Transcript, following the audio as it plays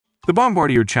The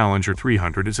Bombardier Challenger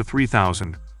 300 is a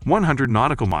 3,100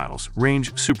 nautical miles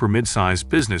range super mid-size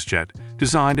business jet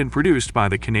designed and produced by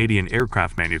the Canadian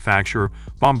aircraft manufacturer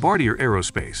Bombardier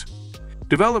Aerospace.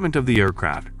 Development of the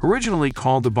aircraft, originally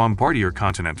called the Bombardier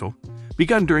Continental,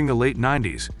 began during the late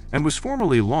 90s and was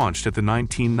formally launched at the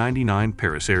 1999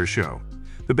 Paris Air Show.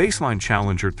 The baseline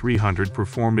Challenger 300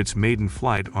 performed its maiden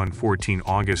flight on 14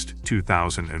 August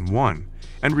 2001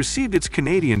 and received its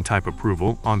Canadian type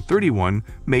approval on 31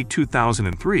 May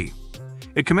 2003.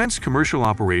 It commenced commercial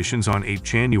operations on 8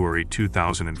 January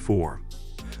 2004.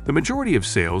 The majority of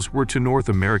sales were to North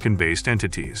American-based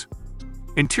entities.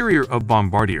 Interior of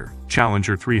Bombardier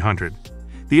Challenger 300.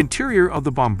 The interior of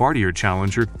the Bombardier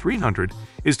Challenger 300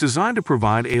 is designed to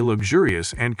provide a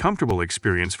luxurious and comfortable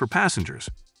experience for passengers.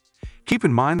 Keep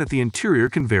in mind that the interior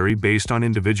can vary based on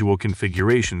individual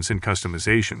configurations and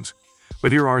customizations,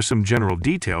 but here are some general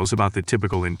details about the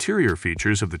typical interior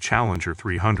features of the Challenger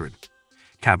 300.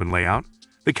 Cabin layout.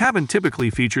 The cabin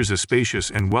typically features a spacious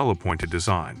and well-appointed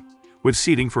design, with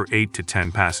seating for 8 to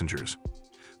 10 passengers.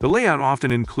 The layout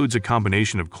often includes a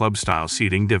combination of club-style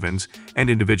seating divans and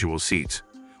individual seats,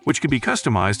 which can be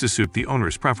customized to suit the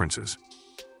owner's preferences.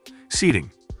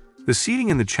 Seating. The seating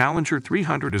in the Challenger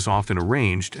 300 is often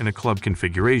arranged in a club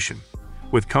configuration,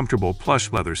 with comfortable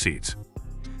plush leather seats.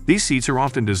 These seats are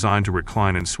often designed to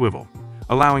recline and swivel,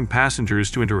 allowing passengers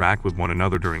to interact with one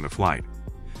another during the flight.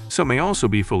 Some may also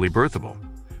be fully berthable,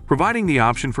 providing the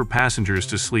option for passengers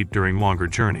to sleep during longer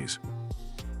journeys.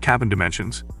 Cabin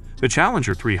dimensions. The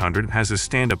Challenger 300 has a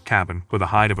stand-up cabin with a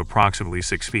height of approximately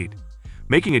 6 feet,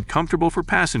 making it comfortable for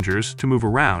passengers to move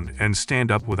around and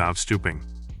stand up without stooping.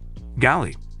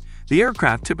 Galley. The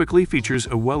aircraft typically features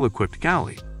a well-equipped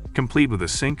galley, complete with a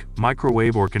sink,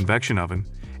 microwave or convection oven,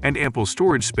 and ample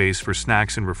storage space for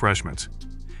snacks and refreshments.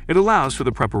 It allows for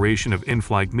the preparation of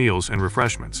in-flight meals and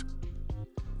refreshments.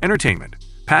 Entertainment.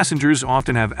 Passengers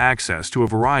often have access to a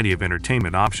variety of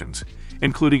entertainment options,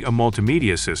 including a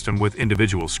multimedia system with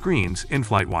individual screens,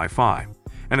 in-flight Wi-Fi,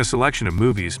 and a selection of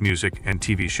movies, music, and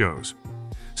TV shows.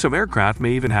 Some aircraft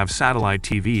may even have satellite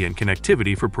TV and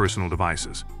connectivity for personal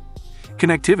devices.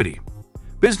 Connectivity.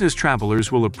 Business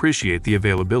travelers will appreciate the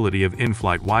availability of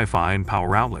in-flight Wi-Fi and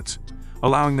power outlets,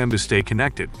 allowing them to stay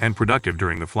connected and productive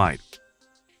during the flight.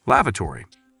 Lavatory.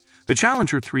 The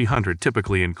Challenger 300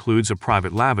 typically includes a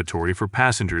private lavatory for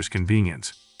passengers'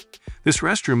 convenience. This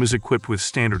restroom is equipped with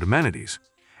standard amenities,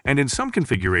 and in some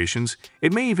configurations,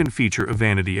 it may even feature a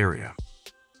vanity area.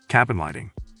 Cabin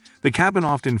lighting. The cabin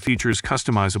often features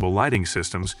customizable lighting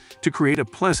systems to create a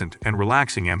pleasant and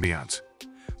relaxing ambiance.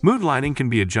 Mood lighting can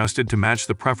be adjusted to match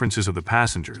the preferences of the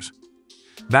passengers.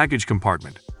 Baggage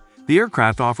compartment. The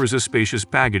aircraft offers a spacious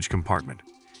baggage compartment,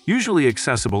 usually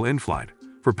accessible in-flight,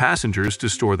 for passengers to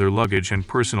store their luggage and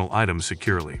personal items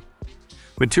securely.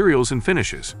 Materials and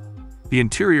finishes. The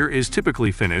interior is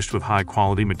typically finished with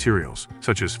high-quality materials,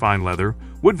 such as fine leather,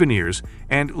 wood veneers,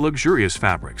 and luxurious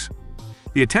fabrics.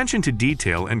 The attention to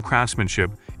detail and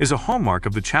craftsmanship is a hallmark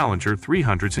of the Challenger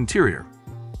 300's interior.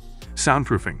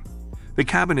 Soundproofing. The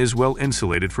cabin is well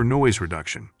insulated for noise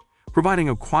reduction, providing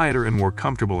a quieter and more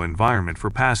comfortable environment for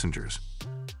passengers.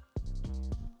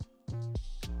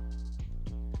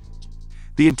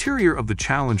 The interior of the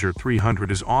Challenger 300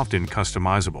 is often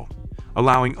customizable,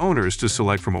 allowing owners to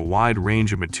select from a wide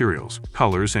range of materials,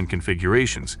 colors, and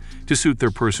configurations to suit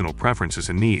their personal preferences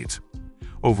and needs.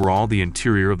 Overall, the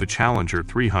interior of the Challenger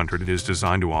 300 is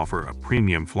designed to offer a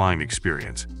premium flying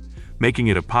experience, making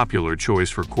it a popular choice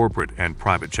for corporate and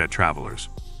private jet travelers.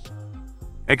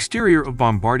 Exterior of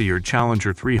Bombardier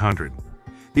Challenger 300.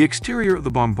 The exterior of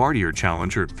the Bombardier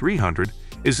Challenger 300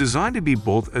 is designed to be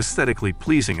both aesthetically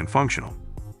pleasing and functional.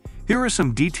 Here are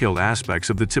some detailed aspects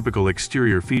of the typical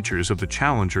exterior features of the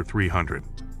Challenger 300.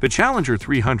 The Challenger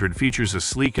 300 features a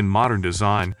sleek and modern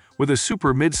design with a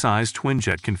super mid-size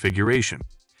twin-jet configuration.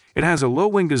 It has a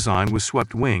low-wing design with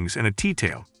swept wings and a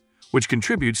T-tail, which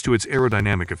contributes to its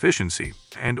aerodynamic efficiency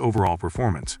and overall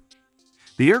performance.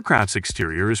 The aircraft's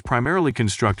exterior is primarily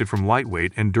constructed from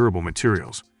lightweight and durable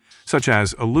materials, such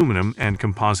as aluminum and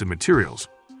composite materials,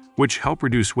 which help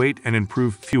reduce weight and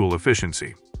improve fuel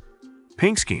efficiency.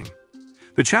 Paint scheme.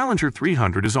 The Challenger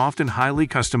 300 is often highly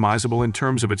customizable in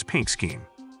terms of its paint scheme.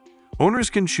 Owners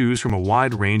can choose from a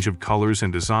wide range of colors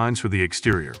and designs for the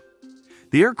exterior.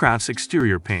 The aircraft's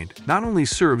exterior paint not only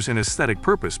serves an aesthetic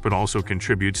purpose but also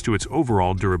contributes to its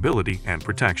overall durability and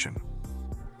protection.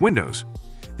 Windows.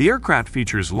 The aircraft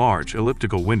features large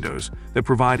elliptical windows that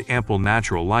provide ample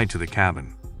natural light to the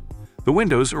cabin. The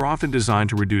windows are often designed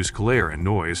to reduce glare and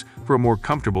noise for a more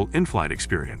comfortable in-flight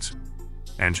experience.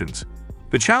 Engines.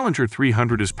 The Challenger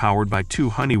 300 is powered by two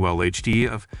Honeywell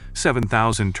HDF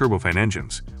 7000 turbofan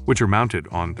engines, which are mounted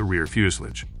on the rear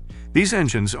fuselage. These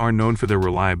engines are known for their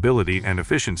reliability and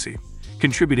efficiency,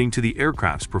 contributing to the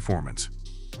aircraft's performance.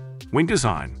 Wing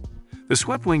design. The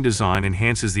swept wing design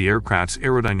enhances the aircraft's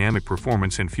aerodynamic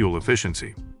performance and fuel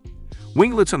efficiency.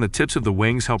 Winglets on the tips of the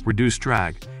wings help reduce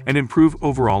drag and improve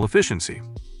overall efficiency.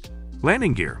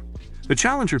 Landing gear. The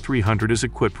Challenger 300 is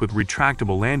equipped with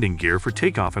retractable landing gear for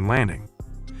takeoff and landing.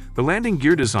 The landing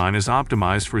gear design is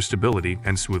optimized for stability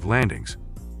and smooth landings.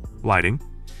 Lighting.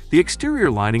 The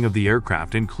exterior lighting of the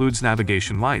aircraft includes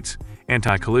navigation lights,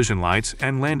 anti-collision lights,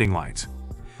 and landing lights.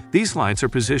 These lights are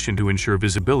positioned to ensure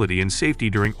visibility and safety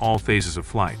during all phases of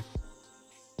flight.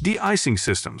 De-icing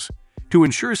systems. To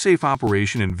ensure safe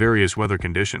operation in various weather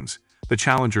conditions, the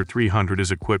Challenger 300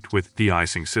 is equipped with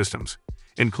de-icing systems,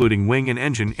 including wing and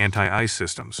engine anti-ice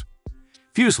systems.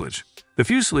 Fuselage. The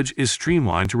fuselage is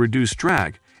streamlined to reduce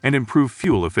drag and improve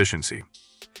fuel efficiency.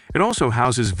 It also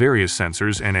houses various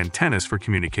sensors and antennas for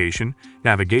communication,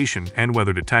 navigation, and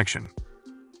weather detection.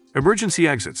 Emergency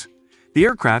exits. The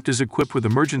aircraft is equipped with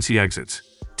emergency exits,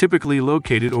 typically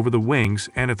located over the wings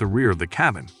and at the rear of the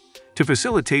cabin, to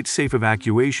facilitate safe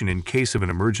evacuation in case of an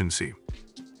emergency.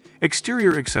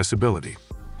 Exterior accessibility.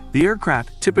 The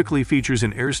aircraft typically features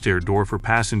an air stair door for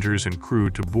passengers and crew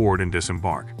to board and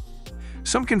disembark.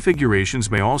 Some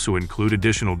configurations may also include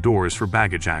additional doors for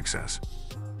baggage access.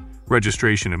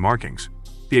 Registration and markings.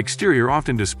 The exterior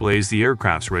often displays the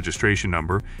aircraft's registration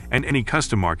number and any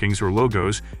custom markings or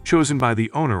logos chosen by the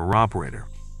owner or operator.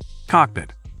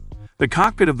 Cockpit. The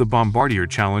cockpit of the Bombardier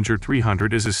Challenger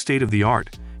 300 is a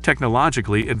state-of-the-art,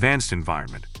 technologically advanced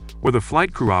environment, where the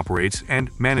flight crew operates and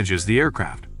manages the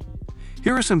aircraft.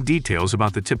 Here are some details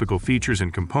about the typical features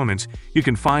and components you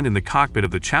can find in the cockpit of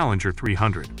the Challenger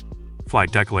 300.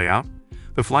 Flight deck layout.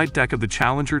 The flight deck of the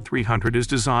Challenger 300 is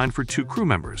designed for two crew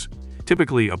members,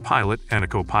 typically a pilot and a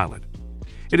co-pilot.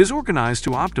 It is organized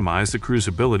to optimize the crew's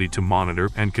ability to monitor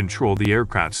and control the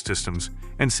aircraft's systems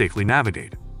and safely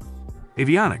navigate.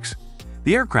 Avionics.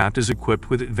 The aircraft is equipped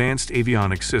with advanced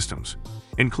avionics systems,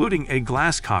 including a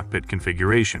glass cockpit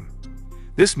configuration.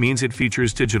 This means it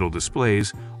features digital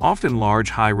displays, often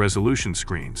large high-resolution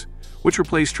screens, which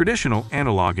replace traditional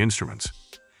analog instruments.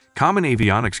 Common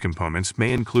avionics components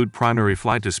may include primary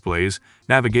flight displays,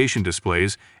 navigation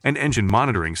displays, and engine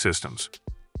monitoring systems.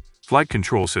 Flight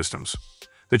control systems.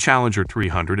 The Challenger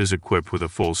 300 is equipped with a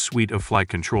full suite of flight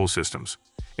control systems,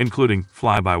 including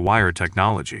fly-by-wire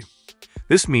technology.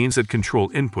 This means that control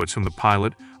inputs from the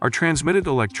pilot are transmitted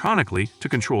electronically to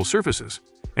control surfaces,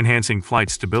 enhancing flight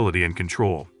stability and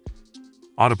control.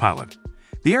 Autopilot.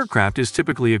 The aircraft is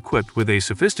typically equipped with a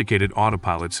sophisticated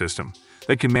autopilot system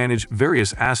that can manage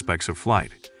various aspects of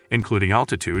flight, including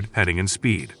altitude, heading, and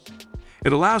speed.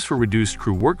 It allows for reduced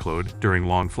crew workload during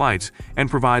long flights and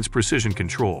provides precision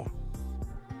control.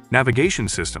 Navigation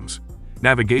systems.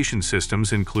 Navigation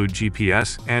systems include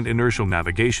GPS and inertial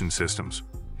navigation systems.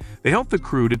 They help the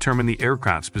crew determine the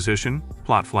aircraft's position,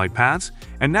 plot flight paths,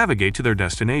 and navigate to their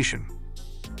destination.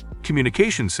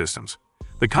 Communication systems.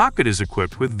 The cockpit is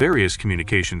equipped with various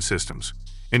communication systems,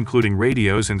 including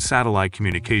radios and satellite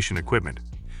communication equipment,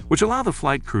 which allow the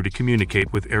flight crew to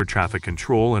communicate with air traffic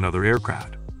control and other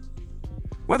aircraft.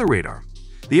 Weather radar.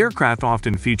 The aircraft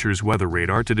often features weather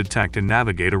radar to detect and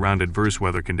navigate around adverse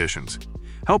weather conditions,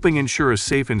 helping ensure a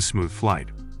safe and smooth flight.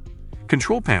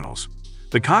 Control panels.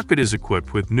 The cockpit is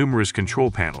equipped with numerous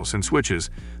control panels and switches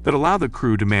that allow the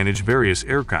crew to manage various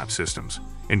aircraft systems,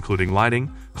 including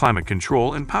lighting, climate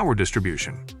control, and power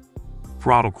distribution.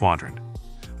 Throttle quadrant.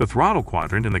 The throttle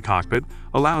quadrant in the cockpit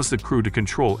allows the crew to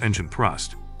control engine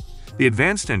thrust. The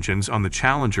advanced engines on the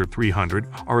Challenger 300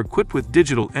 are equipped with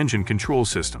digital engine control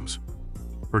systems.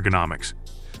 Ergonomics.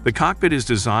 The cockpit is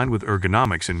designed with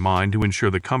ergonomics in mind to ensure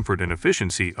the comfort and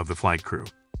efficiency of the flight crew.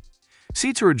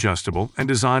 Seats are adjustable and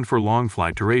designed for long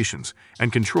flight durations,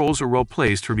 and controls are well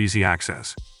placed for easy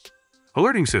access.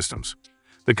 Alerting systems.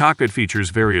 The cockpit features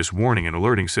various warning and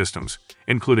alerting systems,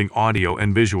 including audio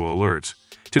and visual alerts,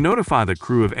 to notify the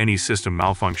crew of any system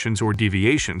malfunctions or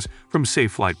deviations from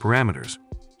safe flight parameters.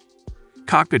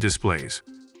 Cockpit displays.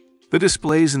 The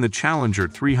displays in the Challenger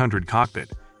 300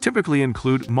 cockpit typically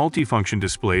include multifunction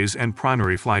displays and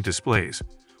primary flight displays,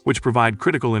 which provide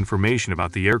critical information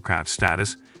about the aircraft's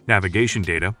status, navigation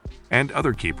data, and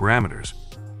other key parameters.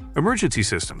 Emergency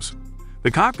systems. The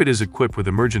cockpit is equipped with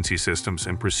emergency systems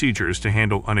and procedures to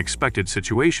handle unexpected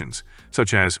situations,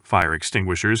 such as fire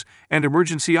extinguishers and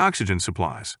emergency oxygen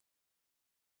supplies.